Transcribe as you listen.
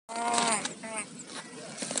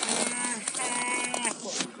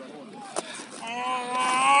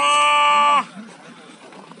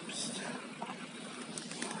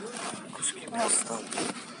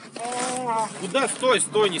Куда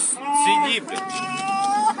стой, не сиди, блядь.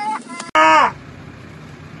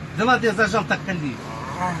 Да ладно, я зажал, так ходи.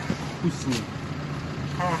 Пусть с ним.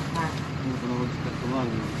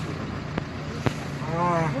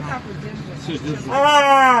 Вот так вот держи. Все, держу.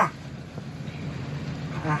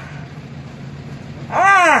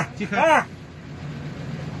 Тихо.